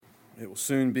It will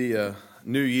soon be a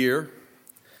new year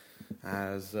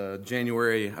as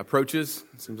January approaches.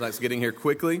 It seems like it's getting here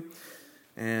quickly.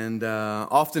 And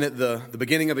often at the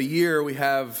beginning of a year, we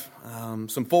have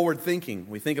some forward thinking.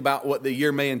 We think about what the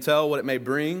year may entail, what it may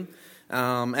bring.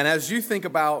 And as you think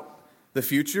about the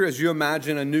future, as you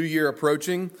imagine a new year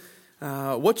approaching,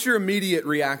 what's your immediate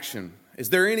reaction?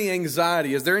 Is there any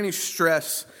anxiety? Is there any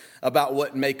stress about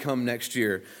what may come next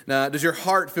year? Now, does your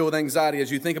heart fill with anxiety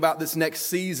as you think about this next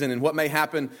season and what may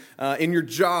happen in your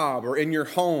job or in your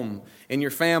home, in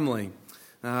your family?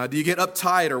 Do you get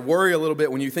uptight or worry a little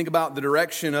bit when you think about the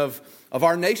direction of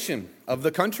our nation, of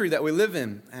the country that we live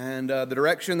in, and the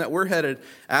direction that we're headed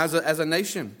as a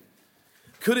nation?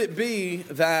 Could it be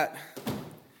that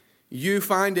you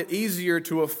find it easier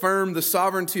to affirm the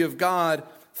sovereignty of God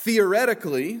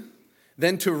theoretically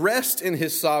than to rest in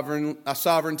His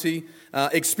sovereignty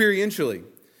experientially?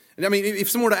 I mean,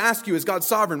 if someone were to ask you, is God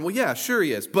sovereign? Well, yeah, sure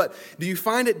He is. But do you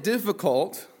find it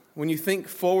difficult when you think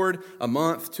forward a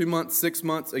month, 2 months, 6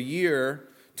 months, a year,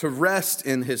 to rest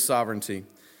in His sovereignty?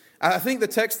 I think the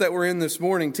text that we're in this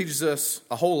morning teaches us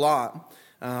a whole lot.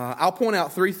 I'll point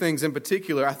out three things in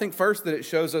particular. I think first that it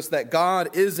shows us that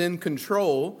God is in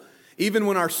control, even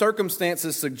when our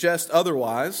circumstances suggest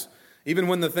otherwise. Even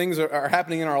when the things are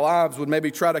happening in our lives would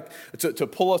maybe try to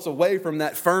pull us away from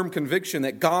that firm conviction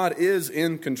that God is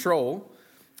in control.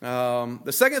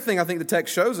 The second thing I think the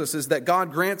text shows us is that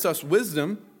God grants us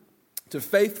wisdom to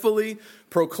faithfully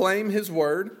proclaim His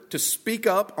word, to speak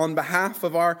up on behalf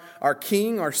of our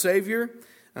King, our Savior,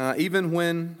 even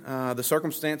when the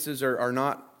circumstances are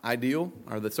not ideal,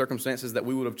 or the circumstances that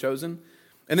we would have chosen.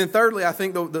 And then thirdly, I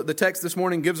think the text this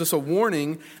morning gives us a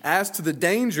warning as to the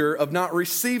danger of not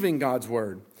receiving God's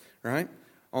word, right?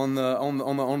 On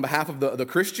behalf of the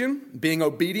Christian, being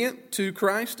obedient to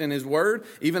Christ and His word,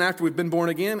 even after we've been born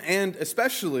again, and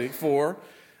especially for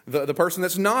the person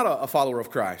that's not a follower of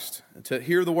Christ, to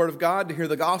hear the word of God, to hear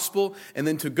the gospel, and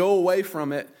then to go away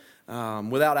from it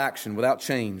without action, without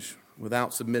change,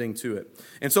 without submitting to it.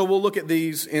 And so we'll look at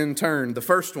these in turn. The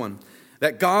first one,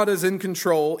 that God is in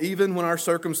control even when our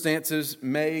circumstances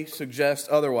may suggest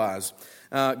otherwise.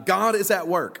 God is at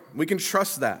work. We can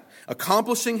trust that.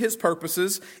 Accomplishing His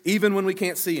purposes even when we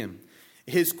can't see Him.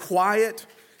 His quiet,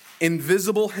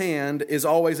 invisible hand is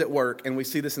always at work, and we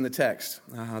see this in the text.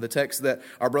 The text that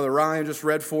our brother Ryan just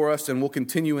read for us, and we'll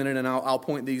continue in it, and I'll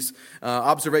point these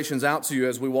observations out to you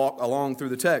as we walk along through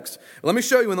the text. Let me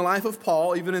show you in the life of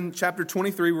Paul, even in chapter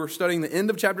 23, we're studying the end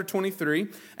of chapter 23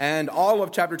 and all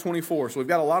of chapter 24. So we've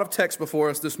got a lot of text before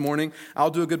us this morning.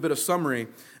 I'll do a good bit of summary.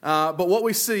 But what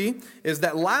we see is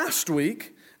that last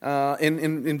week,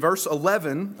 in verse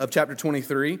 11 of chapter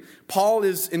 23, Paul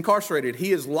is incarcerated.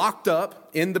 He is locked up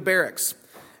in the barracks.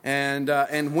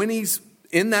 And when he's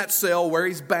in that cell where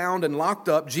he's bound and locked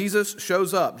up, Jesus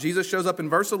shows up. Jesus shows up in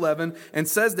verse 11 and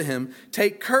says to him,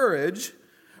 "Take courage,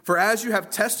 for as you have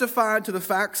testified to the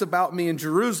facts about me in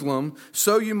Jerusalem,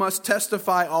 so you must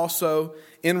testify also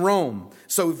in Rome."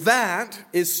 So that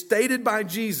is stated by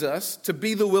Jesus to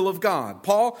be the will of God.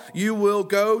 Paul, you will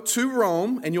go to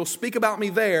Rome and you'll speak about me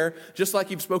there just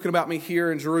like you've spoken about me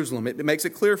here in Jerusalem. It makes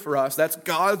it clear for us that's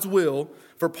God's will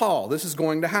for Paul. This is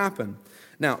going to happen.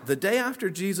 Now, the day after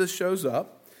Jesus shows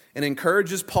up and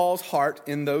encourages Paul's heart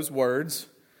in those words,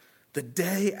 the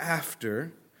day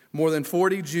after, more than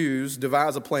 40 Jews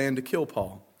devise a plan to kill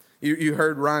Paul. You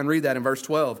heard Ryan read that in verse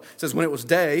 12. It says, when it was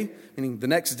day, meaning the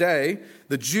next day,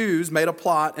 the Jews made a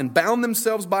plot and bound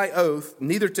themselves by oath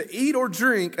neither to eat or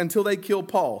drink until they killed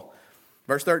Paul.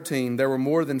 Verse 13, there were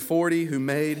more than 40 who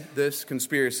made this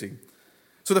conspiracy.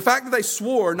 So the fact that they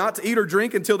swore not to eat or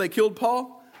drink until they killed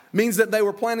Paul means that they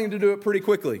were planning to do it pretty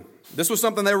quickly. This was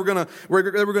something they were going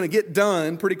to get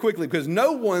done pretty quickly because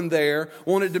no one there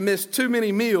wanted to miss too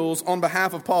many meals on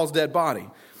behalf of Paul's dead body,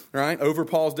 right? Over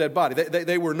Paul's dead body.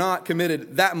 They were not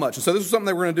committed that much. And so this was something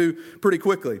they were going to do pretty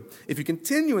quickly. If you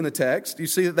continue in the text, you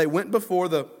see that they went before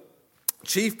the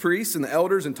chief priests and the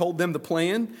elders and told them the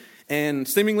plan. And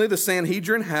seemingly the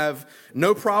Sanhedrin have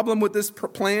no problem with this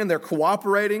plan. They're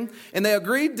cooperating. And they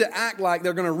agreed to act like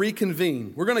they're going to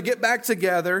reconvene. We're going to get back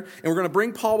together and we're going to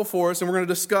bring Paul before us and we're going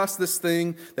to discuss this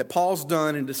thing that Paul's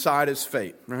done and decide his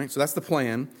fate. Right? So that's the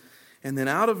plan. And then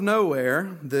out of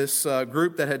nowhere, this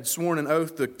group that had sworn an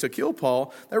oath to kill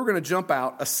Paul, they were going to jump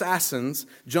out, assassins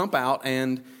jump out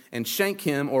and shank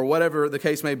him or whatever the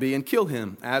case may be and kill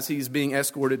him as he's being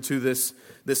escorted to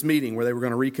this meeting where they were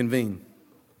going to reconvene.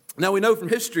 Now, we know from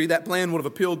history that plan would have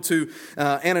appealed to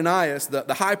Ananias,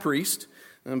 the high priest,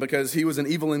 because he was an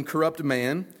evil and corrupt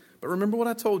man. But remember what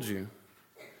I told you.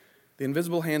 The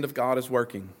invisible hand of God is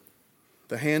working.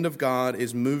 the hand of God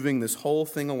is moving this whole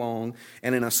thing along.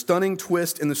 And in a stunning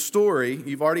twist in the story,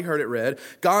 you've already heard it read,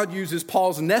 God uses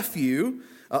Paul's nephew,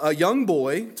 a young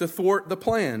boy, to thwart the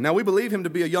plan. Now, we believe him to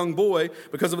be a young boy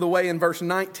because of the way in verse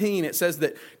 19 it says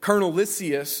that Colonel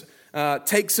Lysias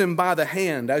takes him by the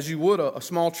hand, as you would a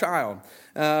small child.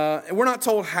 And we're not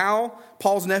told how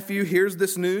Paul's nephew hears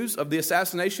this news of the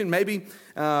assassination. Maybe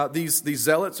these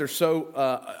zealots are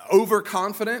so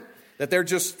overconfident that they're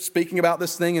just speaking about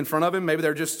this thing in front of him. Maybe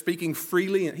they're just speaking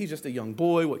freely, and he's just a young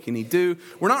boy. What can he do?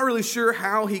 We're not really sure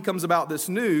how he comes about this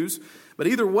news, but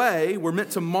either way, we're meant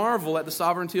to marvel at the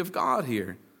sovereignty of God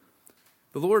here.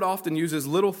 The Lord often uses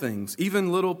little things,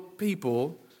 even little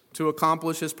people, to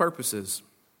accomplish his purposes.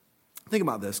 Think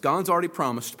about this. God's already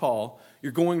promised Paul,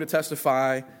 you're going to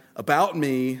testify about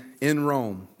me in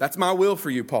Rome. That's my will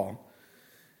for you, Paul.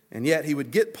 And yet he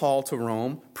would get Paul to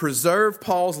Rome, preserve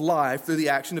Paul's life through the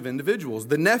action of individuals.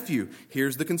 The nephew,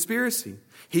 here's the conspiracy.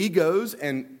 He goes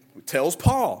and tells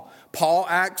Paul. Paul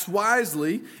acts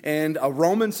wisely, and a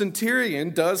Roman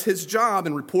centurion does his job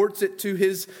and reports it to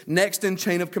his next in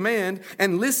chain of command,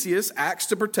 and Lysias acts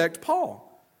to protect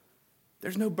Paul.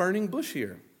 There's no burning bush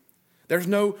here. There's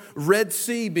no Red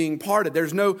Sea being parted.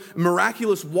 There's no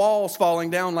miraculous walls falling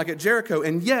down like at Jericho.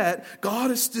 And yet,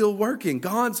 God is still working.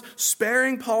 God's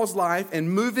sparing Paul's life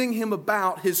and moving him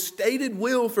about his stated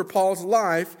will for Paul's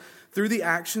life through the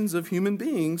actions of human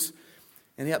beings.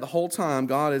 And yet the whole time,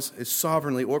 God is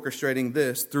sovereignly orchestrating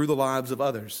this through the lives of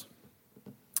others.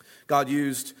 God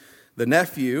used the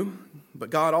nephew, but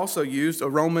God also used a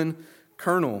Roman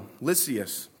colonel,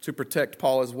 Lysias, to protect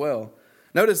Paul as well.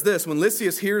 Notice this, when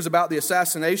Lysias hears about the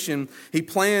assassination, he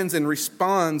plans and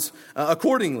responds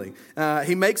accordingly.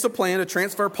 He makes a plan to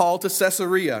transfer Paul to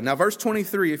Caesarea. Now, verse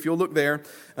 23, if you'll look there,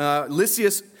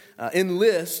 Lysias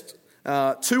enlists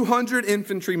 200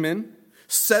 infantrymen,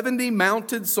 70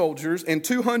 mounted soldiers, and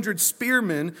 200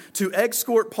 spearmen to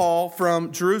escort Paul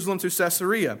from Jerusalem to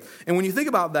Caesarea. And when you think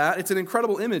about that, it's an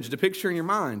incredible image to picture in your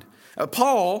mind.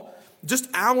 Paul, just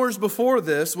hours before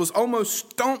this, was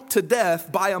almost stomped to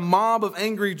death by a mob of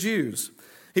angry Jews.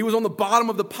 He was on the bottom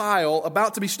of the pile,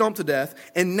 about to be stomped to death,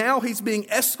 and now he's being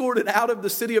escorted out of the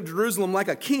city of Jerusalem like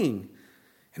a king.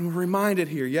 And we're reminded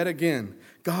here, yet again,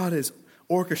 God is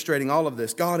orchestrating all of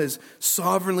this. God is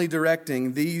sovereignly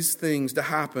directing these things to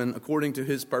happen according to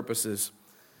his purposes.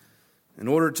 In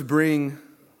order to bring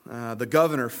the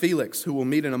governor, Felix, who we'll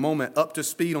meet in a moment, up to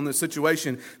speed on this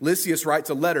situation, Lysias writes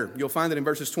a letter. You'll find it in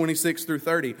verses 26 through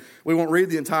 30. We won't read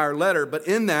the entire letter, but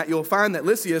in that you'll find that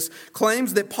Lysias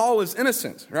claims that Paul is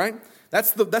innocent, right?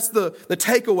 That's the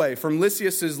takeaway from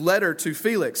Lysias' letter to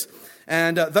Felix.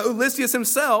 And though Lysias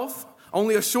himself,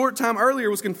 only a short time earlier,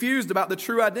 was confused about the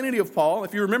true identity of Paul,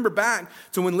 if you remember back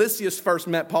to when Lysias first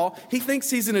met Paul, he thinks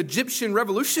he's an Egyptian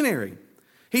revolutionary.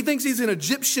 He thinks he's an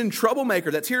Egyptian troublemaker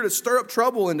that's here to stir up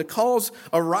trouble and to cause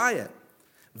a riot.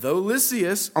 Though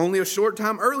Lysias, only a short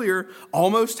time earlier,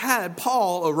 almost had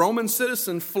Paul, a Roman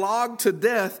citizen, flogged to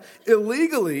death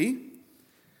illegally,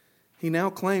 he now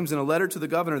claims in a letter to the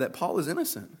governor that Paul is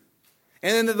innocent.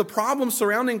 And the problem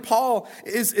surrounding Paul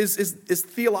is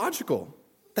theological.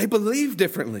 They believe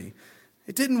differently.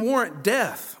 It didn't warrant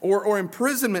death or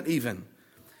imprisonment even.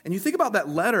 And you think about that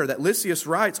letter that Lysias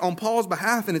writes on Paul's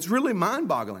behalf, and it's really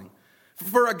mind-boggling.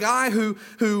 For a guy who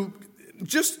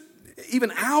just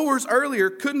even hours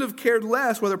earlier couldn't have cared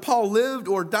less whether Paul lived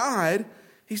or died,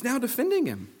 he's now defending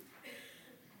him.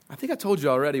 I think I told you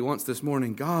already once this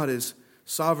morning, God is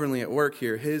sovereignly at work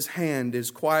here. His hand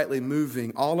is quietly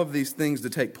moving all of these things to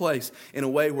take place in a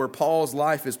way where Paul's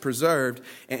life is preserved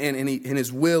and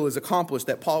his will is accomplished,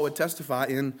 that Paul would testify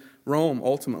in Rome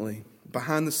ultimately.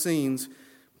 Behind the scenes,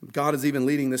 God is even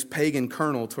leading this pagan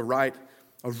colonel to write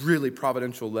a really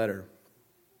providential letter.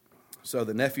 So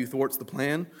the nephew thwarts the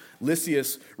plan.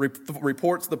 Lysias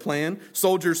reports the plan.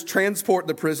 Soldiers transport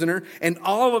the prisoner. And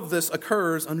all of this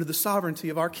occurs under the sovereignty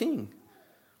of our king.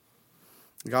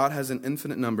 God has an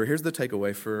infinite number. Here's the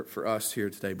takeaway for us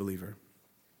here today, believer.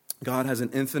 God has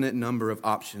an infinite number of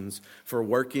options for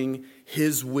working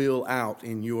his will out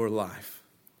in your life.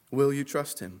 Will you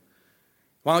trust him?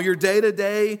 While your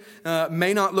day-to-day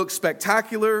may not look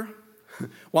spectacular,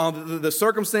 while the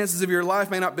circumstances of your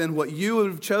life may not have been what you would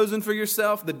have chosen for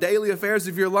yourself, the daily affairs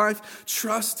of your life,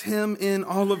 trust him in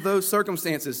all of those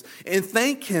circumstances and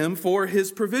thank him for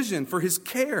his provision, for his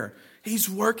care. He's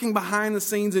working behind the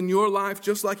scenes in your life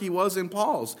just like he was in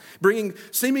Paul's, bringing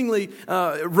seemingly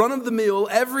run-of-the-mill,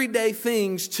 everyday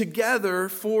things together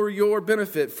for your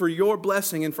benefit, for your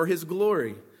blessing, and for his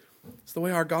glory. It's the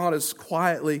way our God is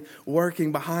quietly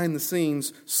working behind the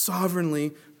scenes,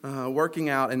 sovereignly working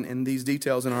out in these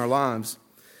details in our lives.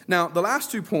 Now, the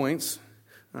last 2 points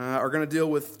are going to deal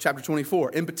with chapter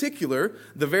 24. In particular,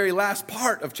 the very last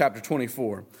part of chapter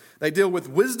 24. They deal with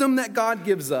wisdom that God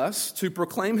gives us to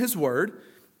proclaim His word,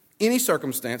 any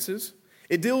circumstances.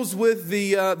 It deals with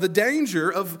the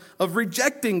danger of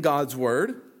rejecting God's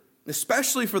word,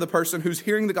 especially for the person who's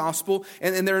hearing the gospel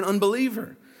and they're an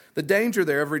unbeliever. The danger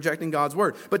there of rejecting God's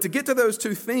word. But to get to those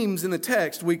two themes in the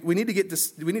text, we need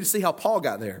to see how Paul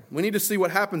got there. We need to see what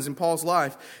happens in Paul's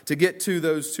life to get to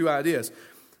those two ideas.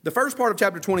 The first part of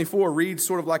chapter 24 reads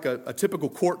sort of like a typical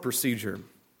court procedure.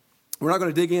 We're not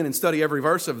going to dig in and study every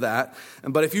verse of that.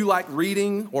 But if you like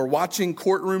reading or watching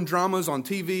courtroom dramas on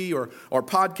TV or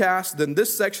podcasts, then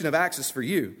this section of Acts is for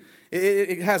you.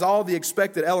 It has all the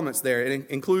expected elements there. It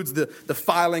includes the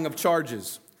filing of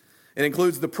charges. It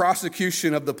includes the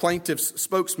prosecution of the plaintiff's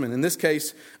spokesman, in this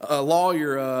case, a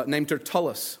lawyer named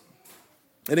Tertullus.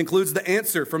 It includes the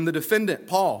answer from the defendant,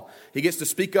 Paul. He gets to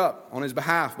speak up on his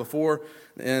behalf before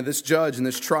this judge in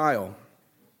this trial,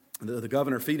 the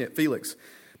governor Felix.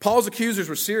 Paul's accusers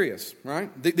were serious, right?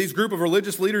 These group of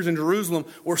religious leaders in Jerusalem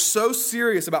were so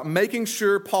serious about making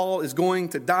sure Paul is going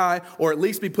to die or at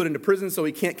least be put into prison so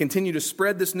he can't continue to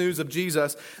spread this news of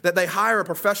Jesus that they hire a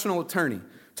professional attorney,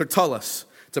 Tertullus,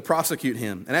 to prosecute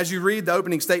him. And as you read the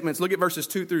opening statements, look at verses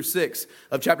 2 through 6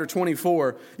 of chapter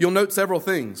 24, you'll note several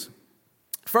things.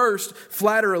 First,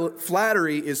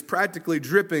 flattery is practically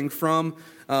dripping from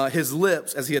his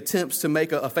lips as he attempts to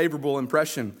make a favorable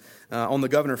impression on the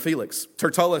governor Felix.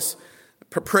 Tertullus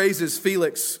praises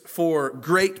Felix for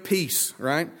great peace,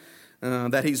 right,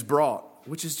 that he's brought,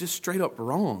 which is just straight up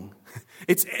wrong.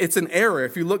 It's an error.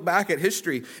 If you look back at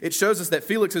history, it shows us that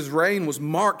Felix's reign was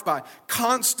marked by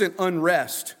constant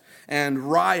unrest and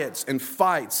riots and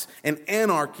fights and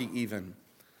anarchy even.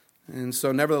 And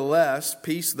so nevertheless,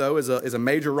 peace, though, is a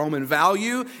major Roman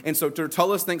value. And so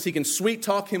Tertullus thinks he can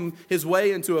sweet-talk his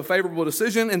way into a favorable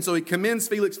decision. And so he commends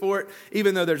Felix for it,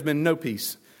 even though there's been no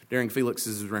peace during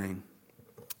Felix's reign.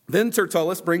 Then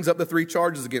Tertullus brings up the three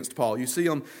charges against Paul. You see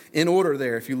them in order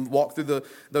there if you walk through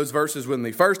those verses with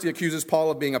me. First, he accuses Paul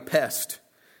of being a pest.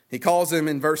 He calls him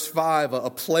in verse 5 a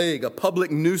plague, a public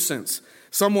nuisance,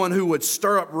 someone who would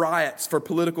stir up riots for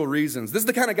political reasons. This is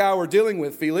the kind of guy we're dealing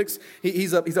with, Felix.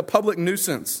 He's a public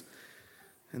nuisance.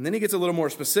 And then he gets a little more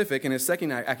specific in his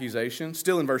second accusation,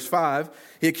 still in verse 5.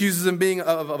 He accuses him being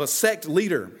of a sect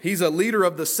leader. He's a leader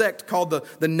of the sect called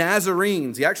the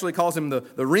Nazarenes. He actually calls him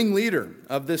the ringleader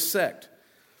of this sect.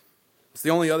 It's the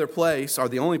only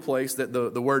place that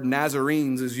the word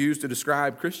Nazarenes is used to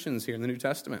describe Christians here in the New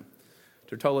Testament.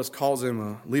 Tertullus calls him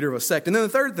a leader of a sect. And then the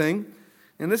third thing,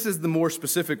 and this is the more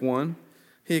specific one,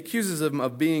 he accuses him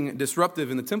of being disruptive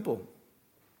in the temple.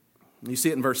 You see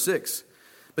it in verse 6.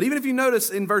 But even if you notice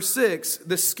in verse 6,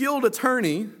 the skilled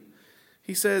attorney,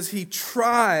 he says he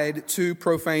tried to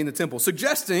profane the temple,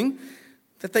 suggesting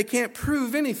that they can't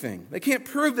prove anything. They can't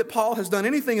prove that Paul has done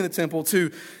anything in the temple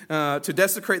to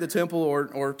desecrate the temple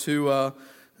or to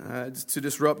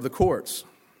disrupt the courts.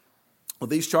 Well,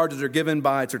 these charges are given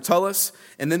by Tertullus,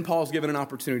 and then Paul's given an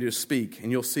opportunity to speak,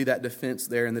 and you'll see that defense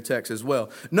there in the text as well.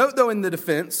 Note, though, in the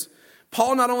defense,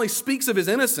 Paul not only speaks of his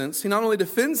innocence, he not only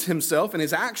defends himself and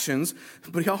his actions,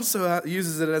 but he also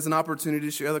uses it as an opportunity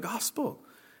to share the gospel.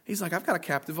 He's like, I've got a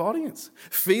captive audience.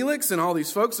 Felix and all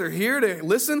these folks are here to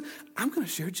listen. I'm going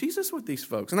to share Jesus with these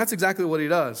folks. And that's exactly what he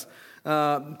does.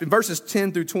 In verses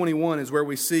 10 through 21 is where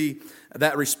we see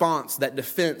that response, that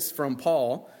defense from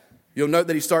Paul. You'll note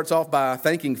that he starts off by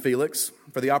thanking Felix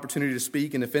for the opportunity to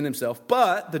speak and defend himself.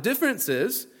 But the difference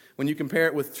is, when you compare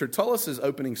it with Tertullus's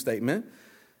opening statement,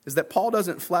 is that Paul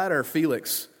doesn't flatter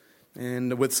Felix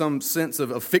and with some sense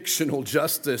of fictional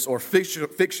justice or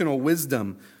fictional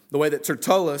wisdom, the way that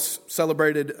Tertullus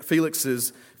celebrated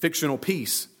Felix's fictional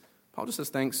peace. Paul just says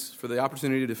thanks for the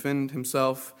opportunity to defend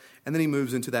himself, and then he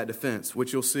moves into that defense,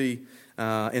 which you'll see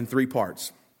in three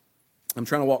parts. I'm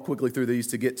trying to walk quickly through these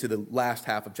to get to the last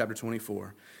half of chapter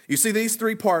 24. You see these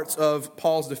three parts of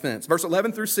Paul's defense. Verse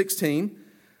 11 through 16,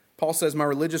 Paul says, my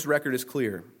religious record is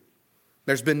clear.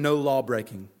 There's been no law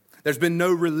breaking. There's been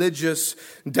no religious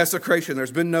desecration.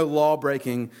 There's been no law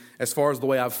breaking as far as the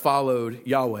way I've followed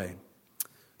Yahweh.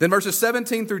 Then verses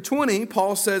 17 through 20,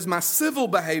 Paul says, my civil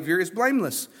behavior is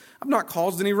blameless. I've not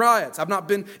caused any riots.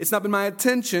 It's not been my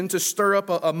intention to stir up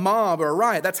a mob or a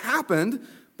riot. That's happened,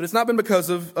 but it's not been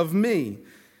because of me.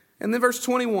 And then verse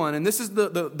 21, and this is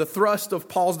the thrust of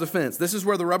Paul's defense. This is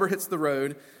where the rubber hits the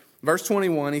road. Verse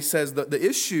 21, he says, the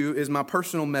issue is my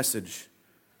personal message.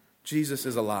 Jesus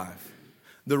is alive.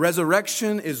 The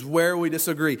resurrection is where we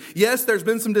disagree. Yes, there's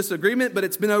been some disagreement, but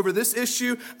it's been over this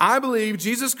issue. I believe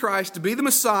Jesus Christ to be the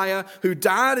Messiah who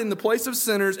died in the place of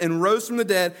sinners and rose from the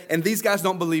dead, and these guys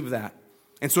don't believe that.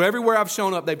 And so everywhere I've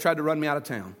shown up, they've tried to run me out of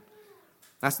town.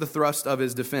 That's the thrust of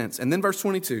his defense. And then verse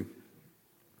 22.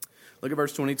 Look at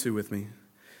verse 22 with me.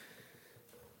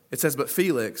 It says, but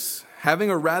Felix, having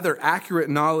a rather accurate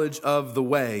knowledge of the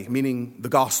way, meaning the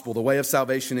gospel, the way of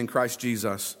salvation in Christ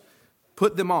Jesus,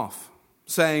 put them off,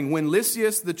 saying, when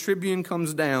Lysias the tribune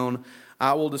comes down,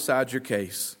 I will decide your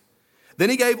case. Then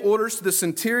he gave orders to the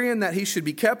centurion that he should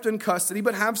be kept in custody,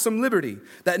 but have some liberty,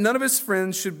 that none of his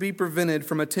friends should be prevented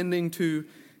from attending to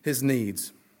his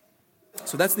needs.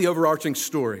 So that's the overarching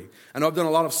story. I know I've done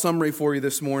a lot of summary for you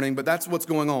this morning, but that's what's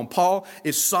going on. Paul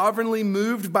is sovereignly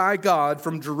moved by God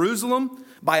from Jerusalem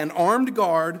by an armed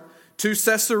guard to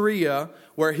Caesarea,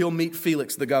 where he'll meet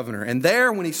Felix the governor. And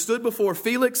there, when he stood before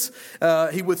Felix,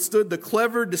 he withstood the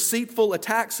clever, deceitful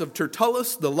attacks of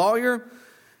Tertullus, the lawyer.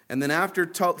 And then after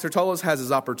Tertullus has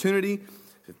his opportunity,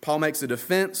 Paul makes a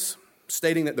defense,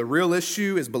 stating that the real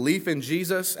issue is belief in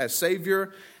Jesus as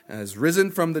Savior, as risen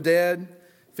from the dead.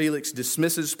 Felix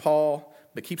dismisses Paul,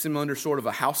 but keeps him under sort of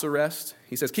a house arrest.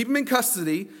 He says, keep him in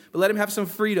custody, but let him have some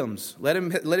freedoms. Let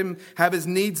him have his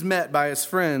needs met by his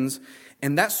friends.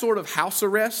 And that sort of house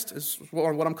arrest, is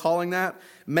what I'm calling that,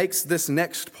 makes this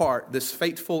next part, this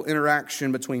fateful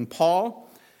interaction between Paul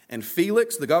and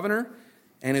Felix, the governor,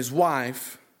 and his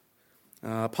wife,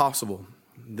 possible.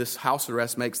 This house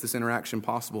arrest makes this interaction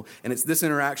possible. And it's this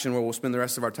interaction where we'll spend the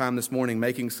rest of our time this morning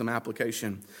making some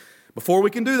application. Before we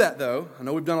can do that, though, I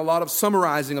know we've done a lot of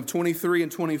summarizing of 23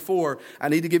 and 24. I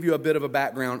need to give you a bit of a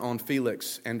background on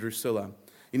Felix and Drusilla.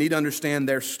 You need to understand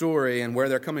their story and where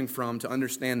they're coming from to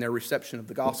understand their reception of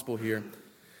the gospel here.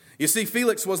 You see,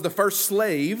 Felix was the first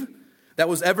slave that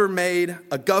was ever made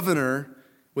a governor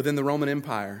within the Roman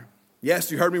Empire. Yes,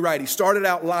 you heard me right. He started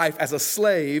out life as a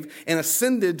slave and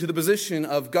ascended to the position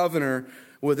of governor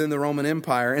within the Roman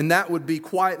Empire. And that would be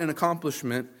quite an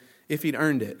accomplishment if he'd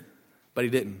earned it, but he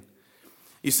didn't.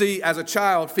 You see, as a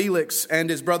child, Felix and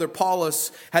his brother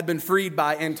Paulus had been freed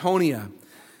by Antonia.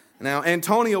 Now,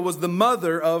 Antonia was the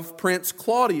mother of Prince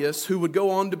Claudius, who would go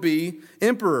on to be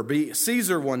emperor, be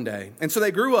Caesar one day. And so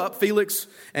they grew up, Felix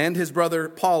and his brother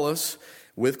Paulus,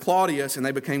 with Claudius, and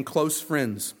they became close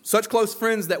friends. Such close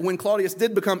friends that when Claudius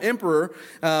did become emperor,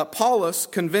 Paulus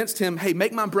convinced him, hey,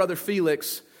 make my brother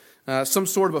Felix some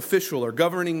sort of official or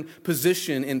governing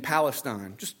position in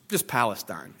Palestine. Just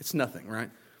Palestine. It's nothing, right?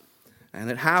 And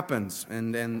it happens,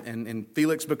 and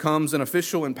Felix becomes an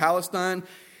official in Palestine.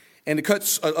 And it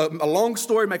cuts a long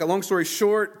story, make a long story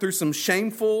short, through some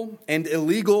shameful and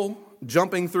illegal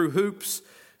jumping through hoops,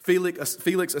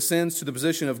 Felix ascends to the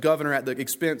position of governor at the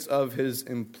expense of his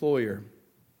employer.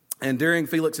 And during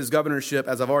Felix's governorship,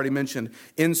 as I've already mentioned,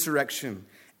 insurrection,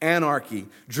 anarchy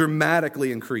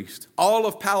dramatically increased. All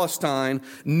of Palestine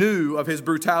knew of his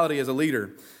brutality as a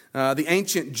leader. The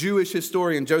ancient Jewish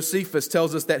historian Josephus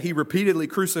tells us that he repeatedly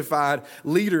crucified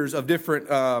leaders of different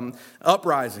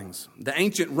uprisings. The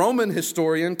ancient Roman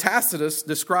historian Tacitus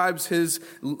describes his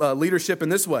leadership in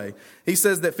this way. He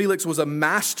says that Felix was a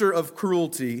master of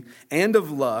cruelty and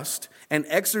of lust and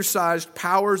exercised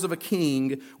powers of a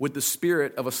king with the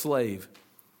spirit of a slave.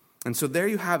 And so there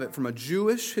you have it from a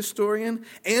Jewish historian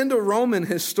and a Roman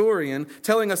historian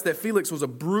telling us that Felix was a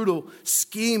brutal,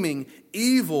 scheming,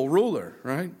 evil ruler,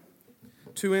 right?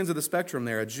 Two ends of the spectrum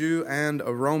there, a Jew and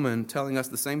a Roman telling us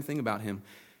the same thing about him.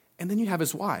 And then you have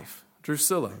his wife,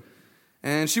 Drusilla.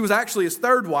 And she was actually his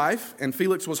third wife, and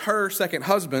Felix was her second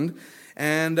husband.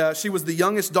 And she was the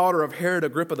youngest daughter of Herod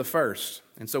Agrippa I.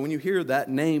 And so when you hear that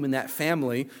name and that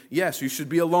family, yes, you should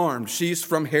be alarmed. She's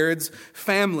from Herod's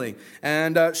family.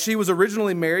 And she was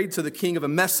originally married to the king of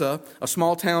Emesa, a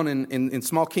small town in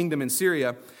small kingdom in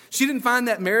Syria. She didn't find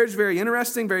that marriage very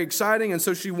interesting, very exciting, and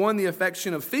so she won the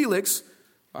affection of Felix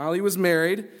while he was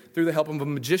married through the help of a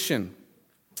magician.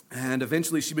 And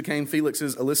eventually she became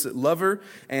Felix's illicit lover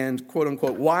and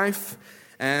quote-unquote wife.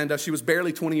 And she was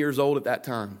barely 20 years old at that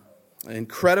time.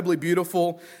 Incredibly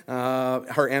beautiful.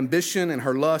 Her ambition and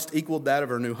her lust equaled that of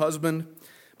her new husband.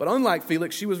 But unlike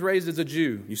Felix, she was raised as a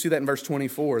Jew. You see that in verse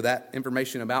 24, that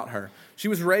information about her. She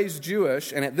was raised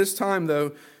Jewish, and at this time,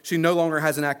 though, she no longer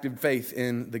has an active faith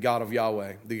in the God of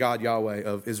Yahweh, the God Yahweh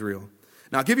of Israel.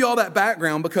 Now, I'll give you all that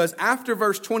background because after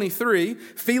verse 23,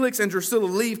 Felix and Drusilla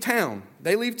leave town.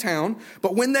 They leave town,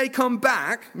 but when they come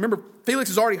back, remember, Felix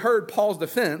has already heard Paul's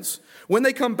defense. When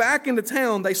they come back into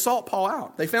town, they sought Paul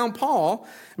out. They found Paul.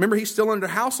 Remember, he's still under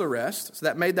house arrest, so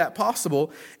that made that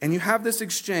possible. And you have this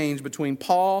exchange between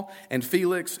Paul and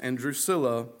Felix and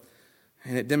Drusilla,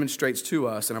 and it demonstrates to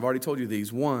us, and I've already told you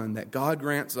these, one, that God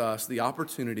grants us the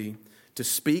opportunity to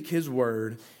speak his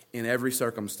word in every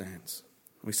circumstance.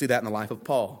 We see that in the life of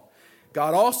Paul.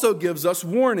 God also gives us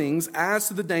warnings as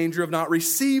to the danger of not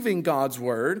receiving God's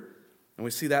word. And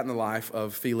we see that in the life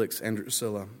of Felix and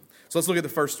Drusilla. So let's look at the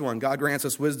first one. God grants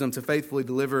us wisdom to faithfully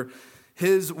deliver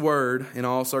his word in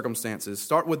all circumstances.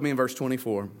 Start with me in verse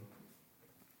 24. It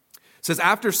says,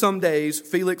 after some days,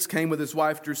 Felix came with his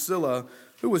wife Drusilla,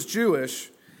 who was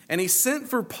Jewish, and he sent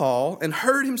for Paul and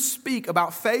heard him speak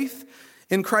about faith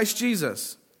in Christ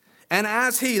Jesus. And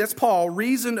as he, that's Paul,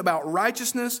 reasoned about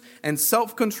righteousness and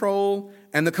self-control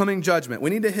and the coming judgment. We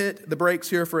need to hit the brakes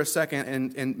here for a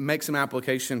second and make some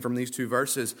application from these two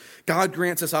verses. God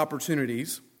grants us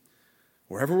opportunities,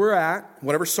 wherever we're at,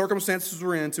 whatever circumstances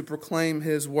we're in, to proclaim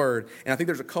his word. And I think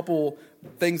there's a couple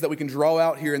things that we can draw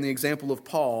out here in the example of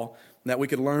Paul that we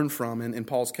could learn from in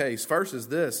Paul's case. First is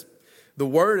this: the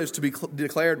word is to be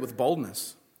declared with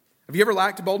boldness. Have you ever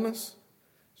lacked boldness?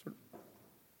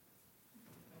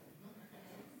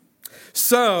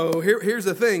 So here's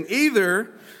the thing.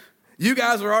 Either you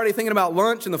guys are already thinking about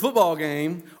lunch and the football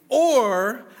game,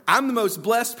 or I'm the most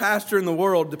blessed pastor in the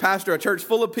world to pastor a church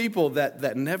full of people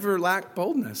that never lack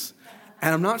boldness.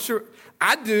 And I'm not sure.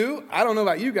 I do. I don't know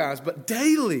about you guys, but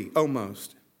daily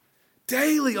almost,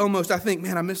 I think,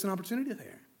 man, I missed an opportunity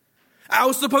there. I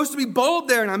was supposed to be bold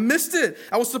there and I missed it.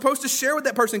 I was supposed to share with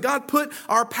that person. God put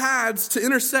our paths to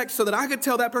intersect so that I could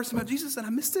tell that person about Jesus, and I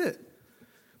missed it.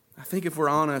 I think if we're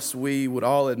honest, we would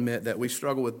all admit that we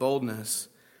struggle with boldness.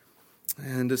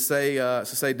 And to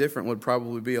say different would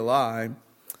probably be a lie.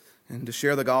 And to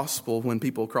share the gospel when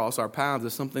people cross our paths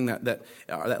is something that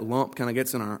lump kind of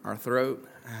gets in our throat.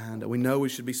 And we know we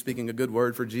should be speaking a good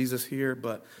word for Jesus here,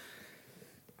 but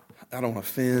I don't want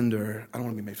to offend, or I don't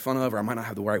want to be made fun of, or I might not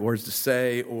have the right words to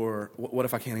say, or what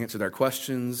if I can't answer their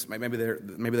questions? Maybe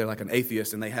they're like an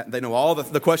atheist and they know all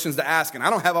the questions to ask, and I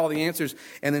don't have all the answers.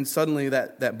 And then suddenly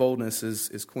that boldness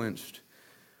is quenched.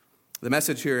 The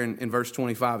message here in verse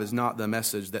 25 is not the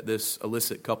message that this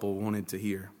illicit couple wanted to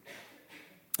hear.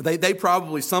 They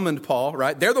probably summoned Paul,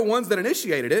 right? They're the ones that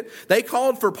initiated it. They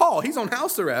called for Paul. He's on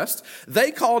house arrest. They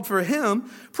called for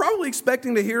him, probably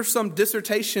expecting to hear some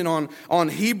dissertation on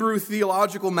Hebrew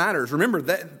theological matters. Remember,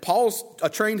 that Paul's a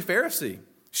trained Pharisee.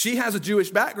 She has a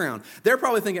Jewish background. They're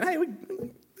probably thinking, hey,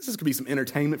 this could be some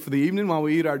entertainment for the evening while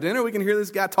we eat our dinner. We can hear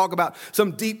this guy talk about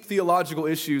some deep theological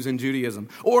issues in Judaism.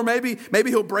 Or maybe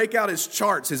he'll break out his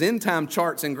charts, his end time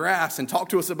charts and graphs, and talk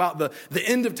to us about the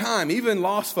end of time. Even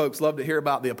lost folks love to hear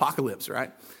about the apocalypse,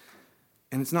 right?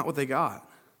 And it's not what they got.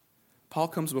 Paul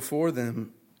comes before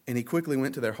them, and he quickly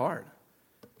went to their heart.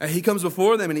 He comes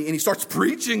before them and he starts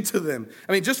preaching to them.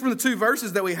 I mean, just from the two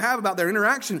verses that we have about their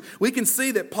interaction, we can see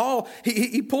that Paul,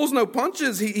 he pulls no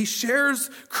punches. He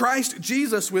shares Christ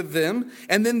Jesus with them.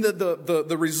 And then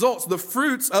the results, the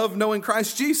fruits of knowing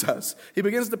Christ Jesus, he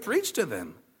begins to preach to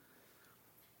them.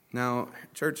 Now,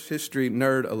 church history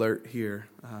nerd alert here.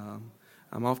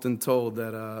 I'm often told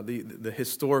that the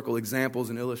historical examples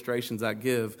and illustrations I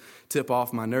give tip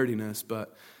off my nerdiness.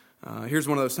 But here's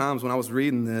one of those times when I was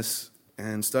reading this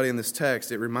and studying this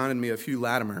text, it reminded me of Hugh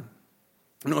Latimer.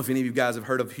 I don't know if any of you guys have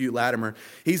heard of Hugh Latimer.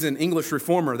 He's an English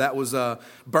reformer that was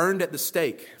burned at the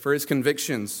stake for his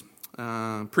convictions,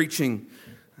 preaching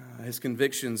his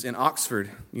convictions in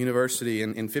Oxford University in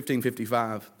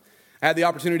 1555. I had the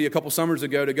opportunity a couple summers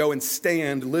ago to go and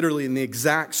stand literally in the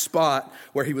exact spot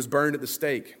where he was burned at the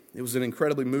stake. It was an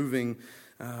incredibly moving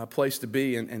place to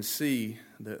be and see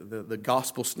the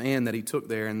gospel stand that he took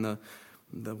there and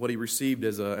what he received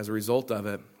as a result of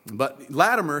it. But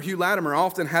Hugh Latimer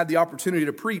often had the opportunity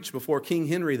to preach before King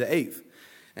Henry VIII.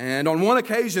 And on one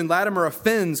occasion, Latimer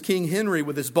offends King Henry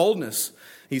with his boldness.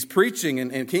 He's preaching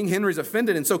and King Henry's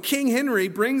offended. And so King Henry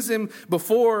brings him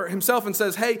before himself and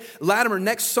says, hey, Latimer,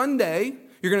 next Sunday,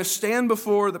 you're going to stand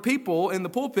before the people in the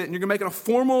pulpit and you're going to make a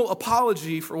formal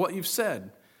apology for what you've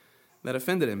said that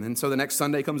offended him. And so the next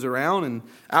Sunday comes around, and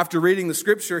after reading the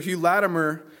scripture, Hugh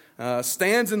Latimer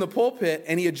stands in the pulpit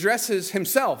and he addresses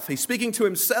himself. He's speaking to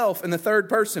himself in the third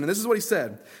person. And this is what he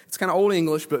said. It's kind of old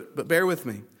English, but bear with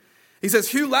me. He says,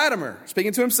 Hugh Latimer,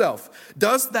 speaking to himself,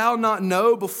 dost thou not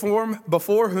know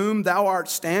before whom thou art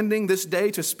standing this day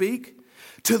to speak?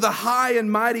 To the high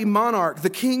and mighty monarch, the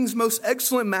king's most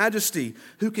excellent majesty,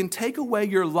 who can take away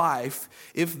your life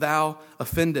if thou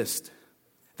offendest.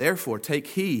 Therefore take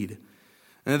heed,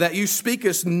 that you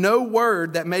speakest no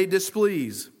word that may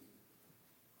displease.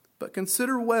 But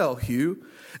consider well, Hugh,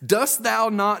 dost thou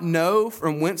not know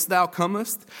from whence thou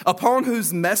comest, upon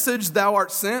whose message thou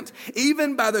art sent,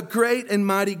 even by the great and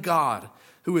mighty God,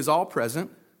 who is all present,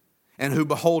 and who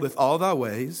beholdeth all thy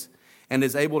ways, and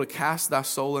is able to cast thy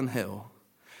soul in hell?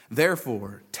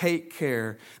 Therefore, take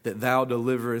care that thou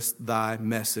deliverest thy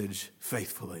message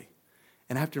faithfully.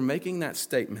 And after making that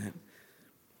statement,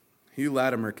 Hugh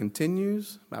Latimer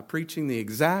continues by preaching the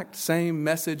exact same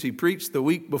message he preached the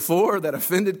week before that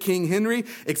offended King Henry,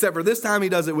 except for this time he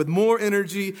does it with more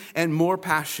energy and more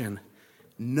passion,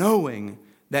 knowing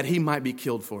that he might be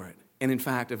killed for it, and in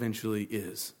fact eventually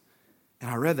is. And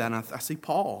I read that, and I see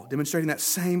Paul demonstrating that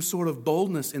same sort of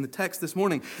boldness in the text this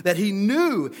morning, that he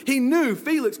knew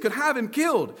Felix could have him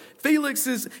killed.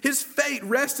 His fate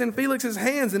rests in Felix's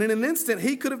hands, and in an instant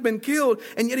he could have been killed,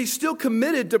 and yet he's still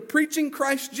committed to preaching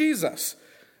Christ Jesus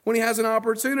when he has an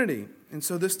opportunity. And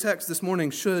so this text this morning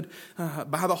should,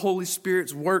 by the Holy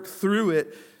Spirit's work through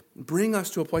it, bring us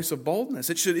to a place of boldness.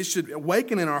 It should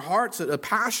awaken in our hearts a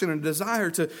passion and a desire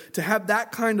to have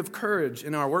that kind of courage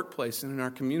in our workplace and in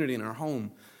our community and our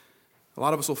home. A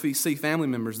lot of us will see family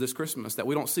members this Christmas that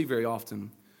we don't see very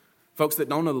often. Folks that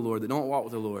don't know the Lord, that don't walk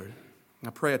with the Lord. And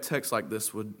I pray a text like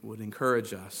this would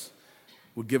encourage us,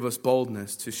 would give us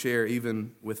boldness to share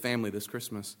even with family this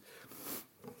Christmas.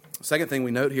 Second thing we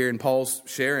note here in Paul's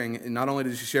sharing, and not only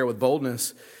does he share with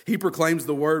boldness, he proclaims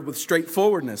the word with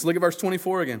straightforwardness. Look at verse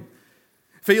 24 again.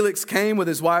 Felix came with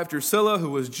his wife Drusilla,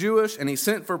 who was Jewish, and he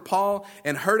sent for Paul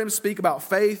and heard him speak about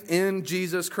faith in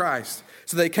Jesus Christ.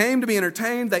 So they came to be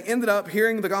entertained. They ended up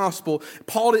hearing the gospel.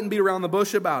 Paul didn't beat around the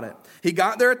bush about it. He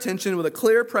got their attention with a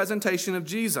clear presentation of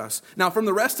Jesus. Now, from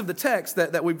the rest of the text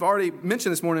that we've already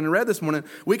mentioned this morning and read this morning,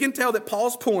 we can tell that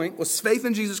Paul's point was faith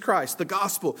in Jesus Christ, the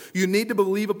gospel. You need to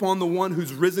believe upon the one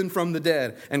who's risen from the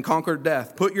dead and conquered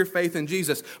death. Put your faith in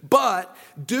Jesus. But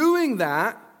doing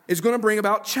that is going to bring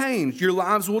about change. Your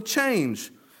lives will change.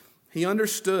 He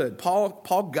understood.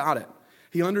 Paul got it.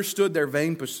 He understood their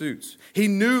vain pursuits. He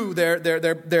knew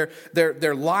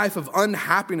their life of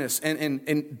unhappiness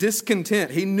and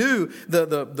discontent. He knew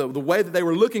the way that they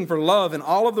were looking for love in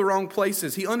all of the wrong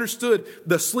places. He understood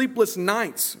the sleepless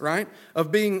nights, right,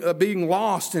 of being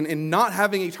lost and not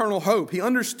having eternal hope. He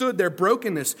understood their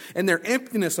brokenness and their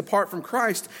emptiness apart from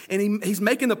Christ. And he's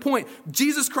making the point,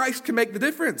 Jesus Christ can make the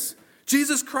difference.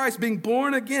 Jesus Christ, being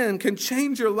born again, can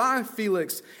change your life,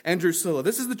 Felix and Drusilla.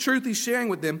 This is the truth he's sharing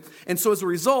with them. And so as a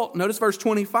result, notice verse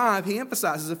 25, he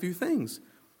emphasizes a few things.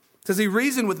 It says he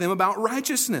reasoned with them about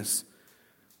righteousness.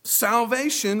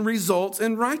 Salvation results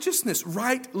in righteousness,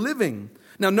 right living.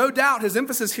 Now, no doubt his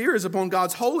emphasis here is upon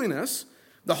God's holiness,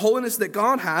 the holiness that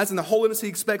God has and the holiness he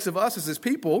expects of us as his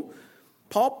people.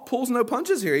 Paul pulls no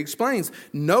punches here. He explains,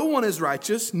 no one is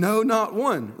righteous, no, not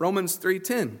one. Romans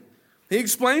 3:10. He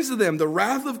explains to them the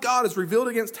wrath of God is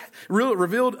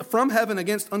revealed from heaven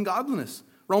against ungodliness.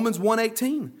 Romans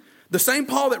 1:18. The same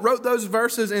Paul that wrote those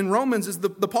verses in Romans is the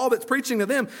Paul that's preaching to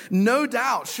them, no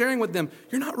doubt sharing with them,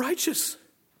 you're not righteous.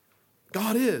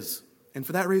 God is. And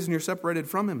for that reason, you're separated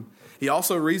from him. He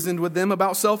also reasoned with them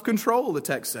about self-control, the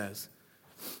text says.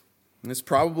 And this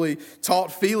probably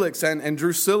taught Felix and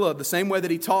Drusilla the same way that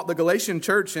he taught the Galatian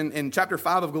church in chapter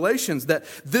 5 of Galatians, that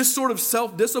this sort of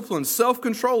self-discipline,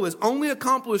 self-control is only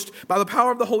accomplished by the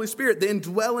power of the Holy Spirit, the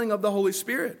indwelling of the Holy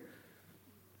Spirit.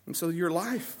 And so your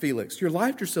life, Felix, your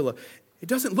life, Drusilla, it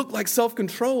doesn't look like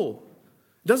self-control.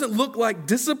 It doesn't look like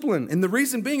discipline. And the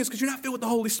reason being is because you're not filled with the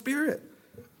Holy Spirit.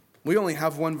 We only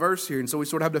have one verse here, and so we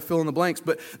sort of have to fill in the blanks.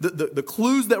 But the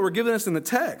clues that were given us in the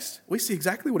text, we see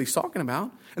exactly what he's talking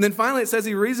about. And then finally it says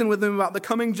he reasoned with them about the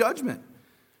coming judgment.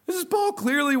 This is Paul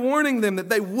clearly warning them that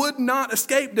they would not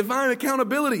escape divine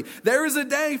accountability. There is a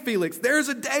day, Felix, there is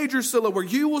a day, Drusilla, where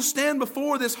you will stand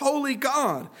before this holy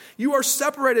God. You are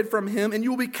separated from him, and you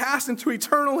will be cast into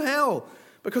eternal hell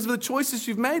because of the choices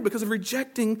you've made, because of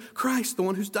rejecting Christ, the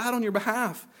one who's died on your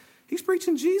behalf. He's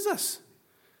preaching Jesus,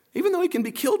 even though he can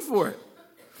be killed for it.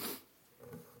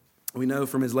 We know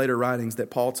from his later writings that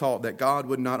Paul taught that God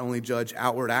would not only judge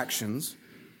outward actions,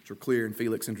 which are clear in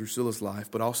Felix and Drusilla's life,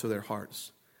 but also their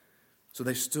hearts. So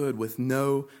they stood with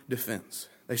no defense.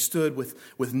 They stood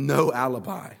with no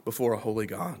alibi before a holy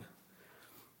God.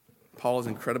 Paul is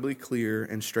incredibly clear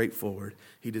and straightforward.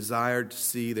 He desired to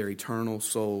see their eternal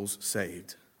souls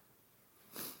saved,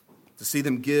 to see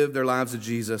them give their lives to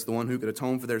Jesus, the one who could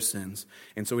atone for their sins.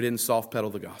 And so he didn't soft pedal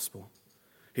the gospel.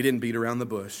 He didn't beat around the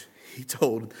bush. He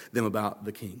told them about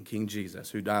the King, King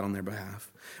Jesus, who died on their behalf.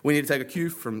 We need to take a cue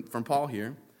from Paul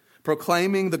here.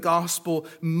 Proclaiming the gospel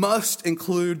must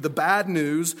include the bad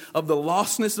news of the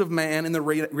lostness of man and the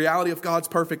reality of God's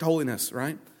perfect holiness,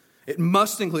 right? It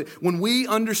must include, when we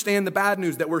understand the bad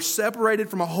news that we're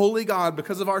separated from a holy God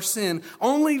because of our sin,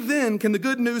 only then can the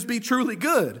good news be truly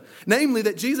good. Namely,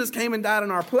 that Jesus came and died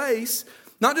in our place,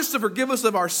 not just to forgive us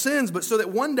of our sins, but so that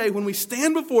one day when we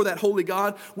stand before that holy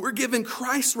God, we're given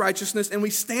Christ's righteousness and we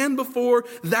stand before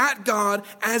that God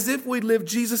as if we lived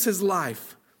Jesus'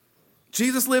 life.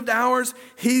 Jesus lived ours.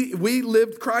 We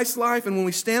lived Christ's life. And when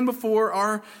we stand before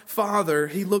our Father,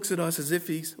 he looks at us as if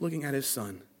he's looking at his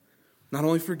Son. Not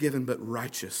only forgiven, but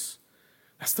righteous.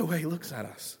 That's the way he looks at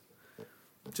us.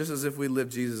 Just as if we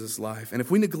lived Jesus' life. And if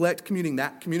we neglect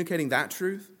communicating that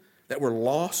truth, that we're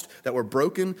lost, that we're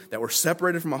broken, that we're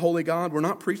separated from a holy God, we're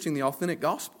not preaching the authentic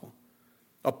gospel.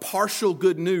 A partial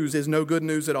good news is no good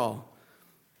news at all.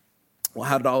 Well,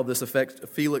 how did all of this affect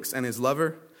Felix and his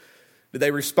lover? Did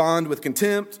they respond with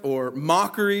contempt or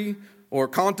mockery or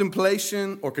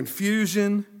contemplation or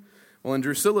confusion? Well, in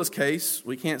Drusilla's case,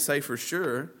 we can't say for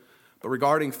sure. But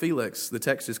regarding Felix, the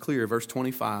text is clear. Verse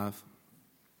 25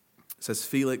 says,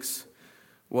 Felix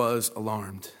was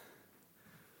alarmed.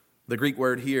 The Greek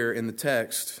word here in the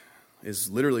text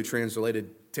is literally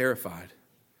translated terrified.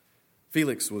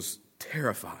 Felix was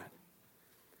terrified.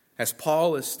 As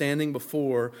Paul is standing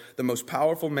before the most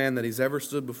powerful man that he's ever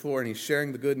stood before, and he's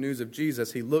sharing the good news of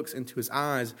Jesus, he looks into his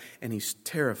eyes and he's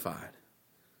terrified.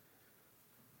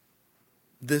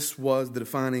 This was the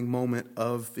defining moment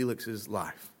of Felix's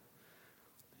life.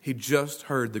 He just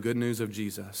heard the good news of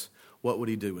Jesus. What would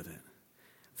he do with it?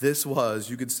 This was,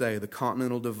 you could say, the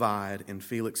continental divide in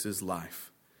Felix's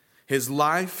life. His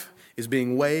life is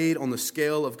being weighed on the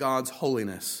scale of God's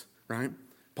holiness, right?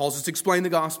 Paul's just explained the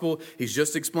gospel. He's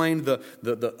just explained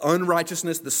the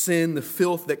unrighteousness, the sin, the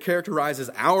filth that characterizes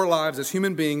our lives as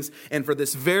human beings. And for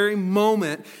this very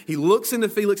moment, he looks into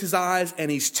Felix's eyes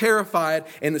and he's terrified,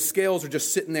 and the scales are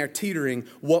just sitting there teetering.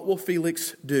 What will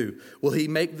Felix do? Will he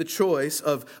make the choice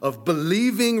of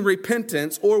believing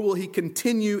repentance, or will he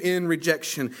continue in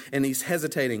rejection? And he's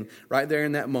hesitating right there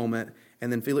in that moment.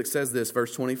 And then Felix says this,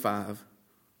 verse 25,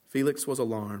 Felix was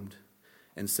alarmed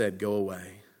and said, "Go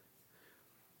away.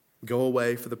 Go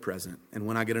away for the present, and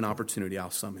when I get an opportunity, I'll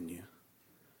summon you."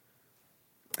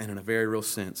 And in a very real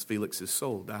sense, Felix's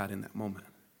soul died in that moment.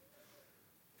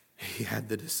 He had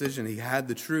the decision. He had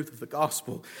the truth of the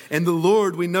gospel. And the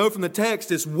Lord, we know from the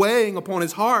text, is weighing upon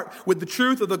his heart with the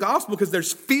truth of the gospel, because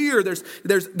there's fear,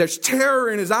 there's terror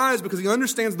in his eyes, because he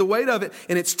understands the weight of it,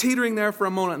 and it's teetering there for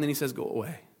a moment, and then he says, "Go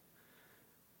away.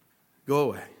 Go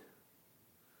away."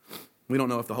 We don't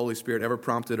know if the Holy Spirit ever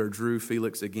prompted or drew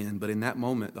Felix again, but in that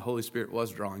moment, the Holy Spirit was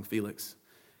drawing Felix,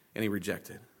 and he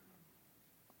rejected.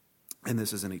 And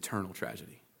this is an eternal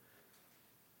tragedy.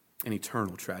 An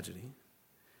eternal tragedy.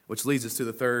 Which leads us to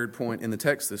the third point in the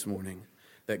text this morning,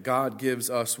 that God gives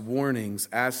us warnings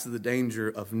as to the danger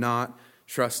of not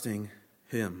trusting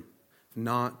him,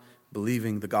 not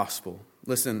believing the gospel.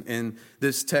 Listen, in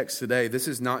this text today, this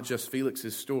is not just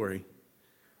Felix's story.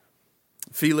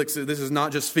 This is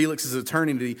not just Felix's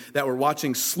eternity that we're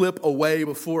watching slip away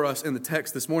before us in the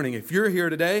text this morning. If you're here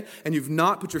today and you've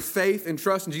not put your faith and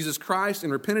trust in Jesus Christ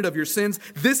and repented of your sins,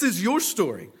 this is your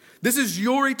story. This is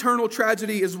your eternal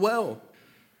tragedy as well.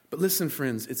 But listen,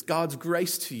 friends, it's God's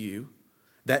grace to you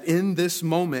that in this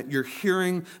moment you're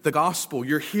hearing the gospel,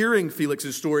 you're hearing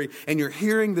Felix's story, and you're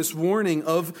hearing this warning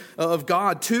of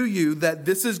God to you, that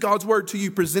this is God's word to you,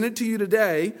 presented to you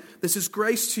today. This is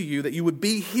grace to you that you would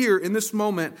be here in this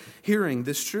moment hearing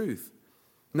this truth.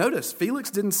 Notice,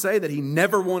 Felix didn't say that he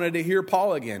never wanted to hear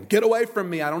Paul again. "Get away from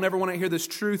me, I don't ever want to hear this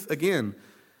truth again."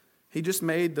 He just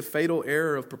made the fatal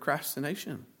error of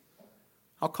procrastination.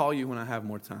 "I'll call you when I have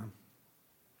more time.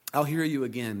 I'll hear you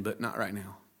again, but not right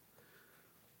now."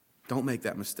 Don't make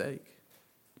that mistake.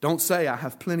 Don't say, "I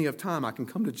have plenty of time. I can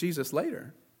come to Jesus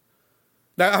later.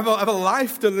 I have a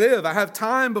life to live. I have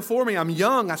time before me. I'm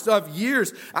young. I still have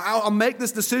years. I'll make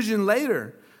this decision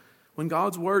later." When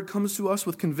God's word comes to us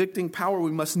with convicting power,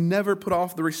 we must never put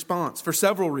off the response for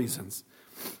several reasons.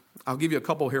 I'll give you a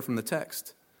couple here from the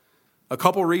text. A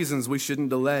couple reasons we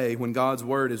shouldn't delay when God's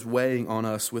word is weighing on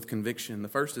us with conviction. The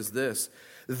first is this: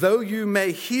 though you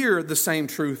may hear the same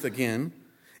truth again,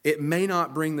 it may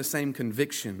not bring the same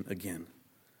conviction again.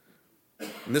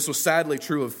 And this was sadly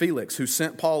true of Felix, who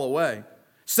sent Paul away,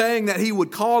 saying that he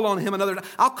would call on him another time.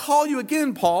 "I'll call you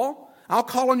again, Paul. I'll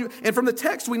call on you." And from the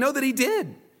text, we know that he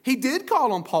did. He did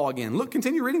call on Paul again. Look,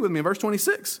 continue reading with me in verse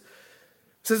 26.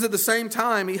 It says, "At the same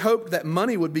time, he hoped that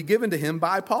money would be given to him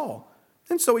by Paul.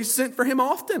 And so he sent for him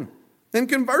often and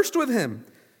conversed with him.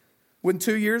 When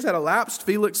 2 years had elapsed,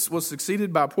 Felix was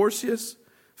succeeded by Porcius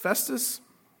Festus.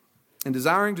 And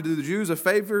desiring to do the Jews a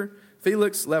favor,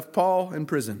 Felix left Paul in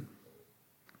prison."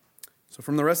 So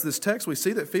from the rest of this text, we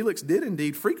see that Felix did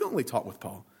indeed frequently talk with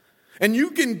Paul. And you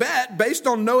can bet, based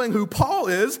on knowing who Paul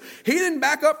is, he didn't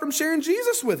back up from sharing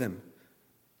Jesus with him.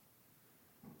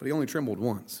 But he only trembled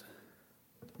once,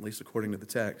 at least according to the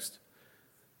text.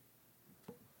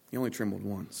 He only trembled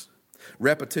once.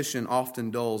 Repetition often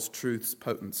dulls truth's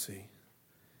potency.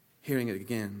 hearing it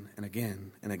again and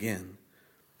again and again.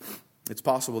 It's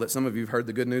possible that some of you have heard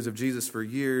the good news of Jesus for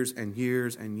years and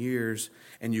years and years,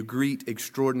 and you greet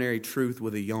extraordinary truth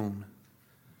with a yawn.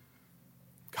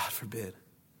 God forbid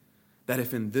that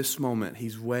if in this moment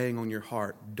He's weighing on your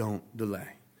heart, don't delay.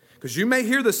 Because you may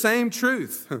hear the same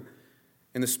truth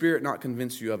and the Spirit not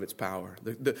convince you of its power.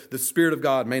 The Spirit of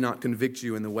God may not convict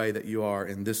you in the way that you are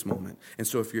in this moment. And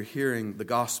so if you're hearing the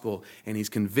gospel and He's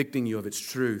convicting you of its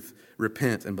truth,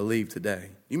 repent and believe today.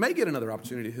 You may get another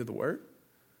opportunity to hear the word,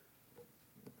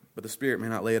 but the Spirit may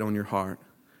not lay it on your heart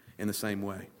in the same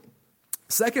way.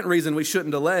 Second reason we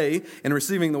shouldn't delay in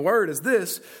receiving the word is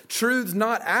this: truths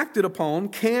not acted upon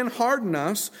can harden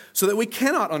us so that we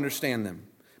cannot understand them.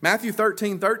 Matthew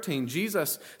 13:13,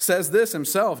 Jesus says this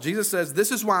Himself. Jesus says,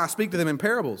 "This is why I speak to them in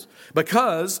parables,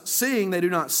 because seeing they do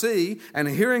not see, and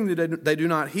hearing they do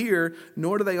not hear,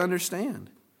 nor do they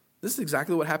understand." This is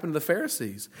exactly what happened to the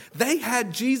Pharisees. They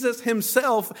had Jesus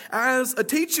Himself as a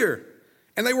teacher,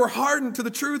 and they were hardened to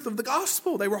the truth of the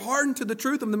gospel. They were hardened to the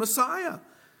truth of the Messiah.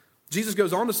 Jesus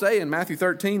goes on to say in Matthew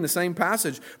 13, the same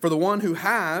passage, "For the one who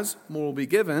has, more will be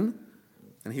given,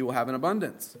 and he will have an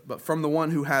abundance. But from the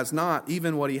one who has not,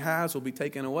 even what he has will be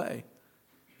taken away."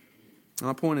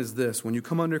 My point is this: when you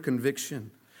come under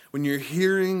conviction, when you're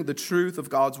hearing the truth of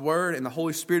God's word and the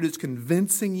Holy Spirit is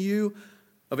convincing you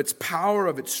of its power,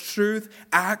 of its truth,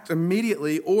 act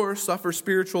immediately or suffer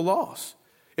spiritual loss.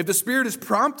 If the Spirit is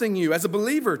prompting you as a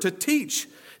believer to teach,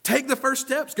 take the first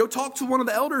steps. Go talk to one of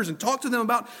the elders and talk to them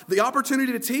about the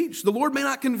opportunity to teach. The Lord may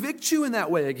not convict you in that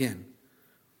way again.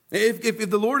 If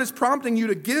the Lord is prompting you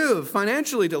to give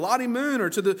financially to Lottie Moon or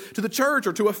to the church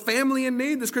or to a family in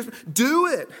need this Christmas, do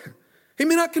it. He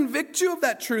may not convict you of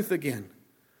that truth again.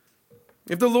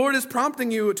 If the Lord is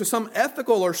prompting you to some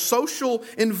ethical or social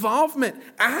involvement,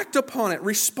 act upon it.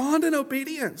 Respond in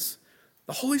obedience.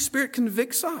 The Holy Spirit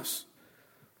convicts us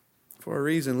for a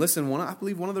reason. Listen, I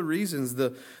believe one of the reasons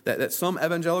that some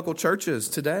evangelical churches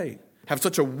today have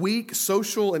such a weak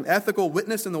social and ethical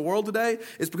witness in the world today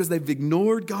is because they've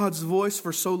ignored God's voice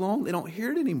for so long, they don't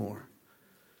hear it anymore.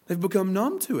 They've become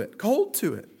numb to it, cold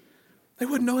to it. They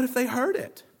wouldn't know it if they heard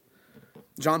it.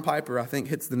 John Piper, I think,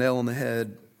 hits the nail on the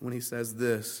head when he says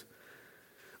this: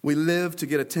 we live to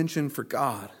get attention for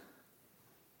God.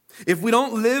 If we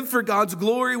don't live for God's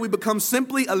glory, we become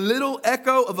simply a little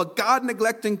echo of a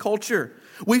God-neglecting culture.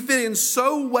 We fit in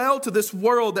so well to this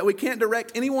world that we can't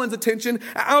direct anyone's attention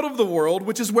out of the world,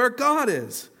 which is where God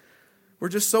is. We're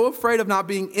just so afraid of not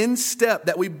being in step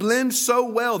that we blend so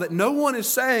well that no one is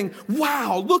saying,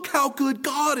 "Wow, look how good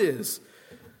God is."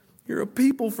 You're a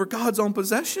people for God's own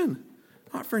possession,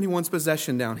 not for anyone's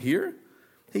possession down here.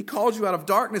 He called you out of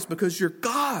darkness because you're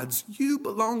God's. You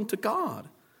belong to God.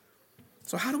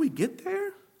 So how do we get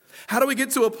there? How do we get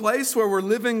to a place where we're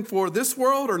living for this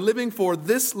world or living for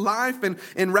this life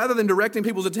and rather than directing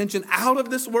people's attention out of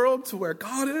this world to where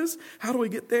God is? How do we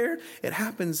get there? It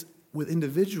happens with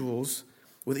individuals,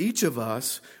 with each of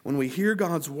us. When we hear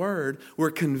God's word,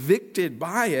 we're convicted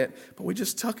by it, but we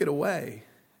just tuck it away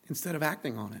instead of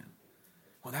acting on it.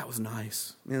 Well, that was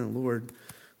nice. Man, the Lord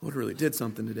really did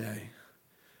something today.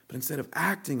 But instead of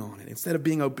acting on it, instead of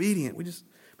being obedient,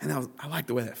 I like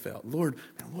the way that felt. The Lord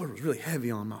was really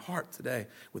heavy on my heart today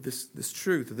with this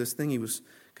truth, of this thing He was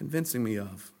convincing me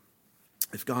of.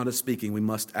 If God is speaking, we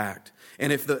must act.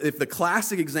 And if the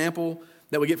classic example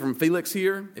that we get from Felix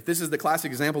here, if this is the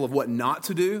classic example of what not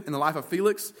to do in the life of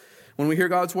Felix, when we hear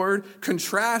God's word,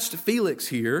 contrast Felix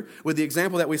here with the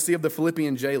example that we see of the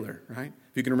Philippian jailer, right?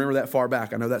 If you can remember that far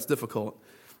back, I know that's difficult.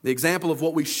 The example of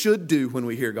what we should do when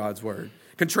we hear God's word.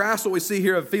 Contrast what we see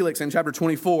here of Felix in chapter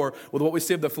 24 with what we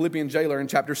see of the Philippian jailer in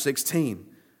chapter 16,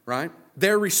 right?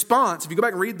 Their response, if you go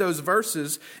back and read those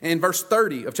verses in verse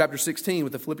 30 of chapter 16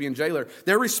 with the Philippian jailer,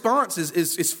 their response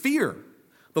is fear.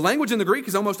 The language in the Greek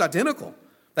is almost identical.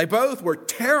 They both were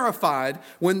terrified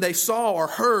when they saw or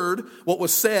heard what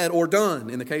was said or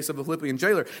done in the case of the Philippian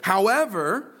jailer.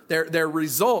 However, their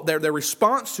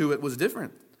response to it was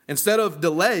different. Instead of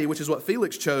delay, which is what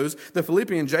Felix chose, the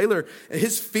Philippian jailer,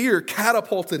 his fear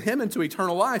catapulted him into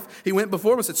eternal life. He went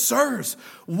before him and said, "Sirs,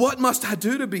 what must I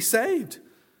do to be saved?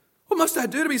 What must I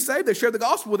do to be saved?" They shared the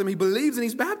gospel with him. He believes and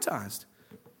he's baptized.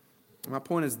 My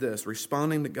point is this: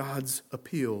 responding to God's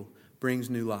appeal brings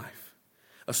new life.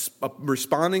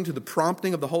 Responding to the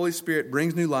prompting of the Holy Spirit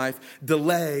brings new life.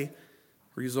 Delay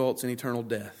results in eternal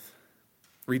death.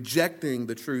 Rejecting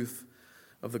the truth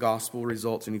of the gospel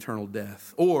results in eternal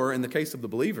death. Or, in the case of the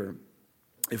believer,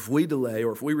 if we delay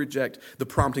or if we reject the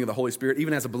prompting of the Holy Spirit,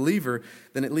 even as a believer,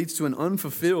 then it leads to an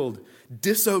unfulfilled,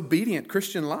 disobedient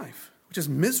Christian life, which is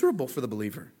miserable for the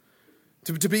believer.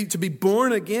 To be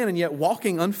born again and yet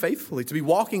walking unfaithfully, to be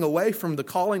walking away from the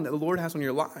calling that the Lord has on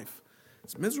your life.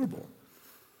 It's miserable.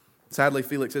 Sadly,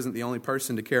 Felix isn't the only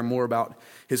person to care more about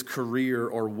his career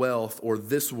or wealth or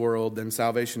this world than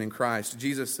salvation in Christ.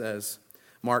 Jesus says,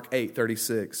 Mark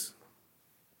 8:36,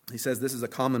 he says, this is a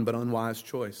common but unwise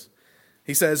choice.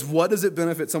 He says, what does it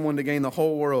benefit someone to gain the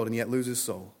whole world and yet lose his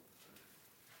soul?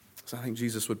 So I think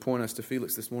Jesus would point us to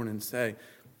Felix this morning and say,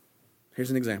 here's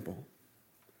an example.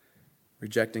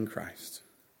 Rejecting Christ.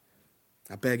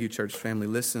 I beg you, church family,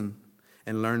 listen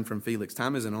and learn from Felix.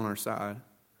 Time isn't on our side.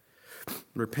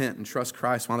 Repent and trust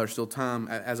Christ while there's still time.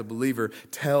 As a believer,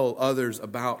 tell others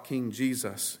about King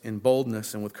Jesus in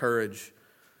boldness and with courage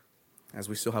as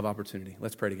we still have opportunity.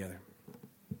 Let's pray together.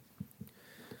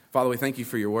 Father, we thank you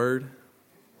for your word.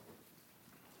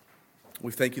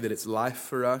 We thank you that it's life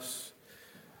for us,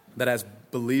 that as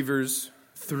believers,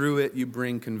 through it you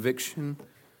bring conviction,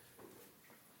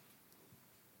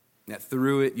 that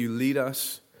through it you lead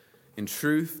us in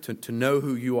truth to know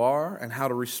who you are and how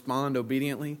to respond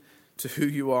obediently to who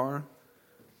you are.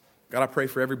 God, I pray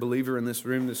for every believer in this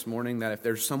room this morning that if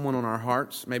there's someone on our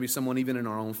hearts, maybe someone even in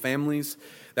our own families,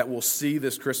 that will see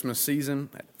this Christmas season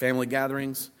at family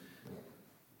gatherings,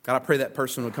 God, I pray that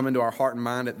person would come into our heart and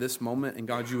mind at this moment, and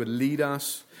God, you would lead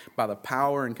us by the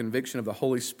power and conviction of the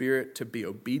Holy Spirit to be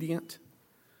obedient,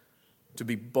 to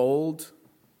be bold,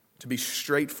 to be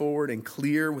straightforward and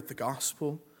clear with the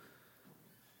gospel.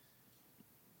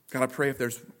 God, I pray if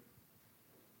there's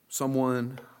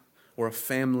someone or a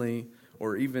family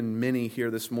or even many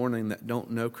here this morning that don't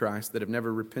know Christ, that have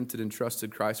never repented and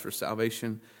trusted Christ for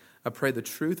salvation, I pray the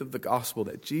truth of the gospel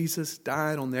that Jesus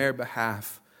died on their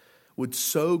behalf would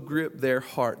so grip their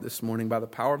heart this morning by the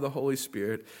power of the Holy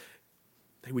Spirit,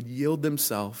 they would yield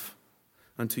themselves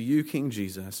unto you, King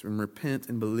Jesus, and repent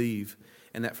and believe,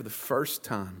 and that for the first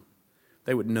time,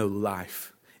 they would know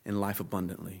life and life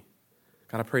abundantly.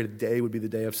 God, I pray today would be the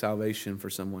day of salvation for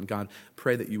someone. God,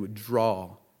 pray that you would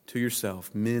draw to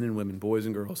yourself men and women, boys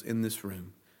and girls in this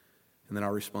room, and that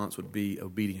our response would be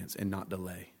obedience and not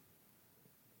delay.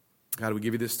 God, we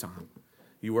give you this time.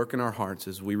 You work in our hearts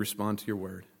as we respond to your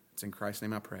word. It's in Christ's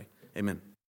name I pray. Amen.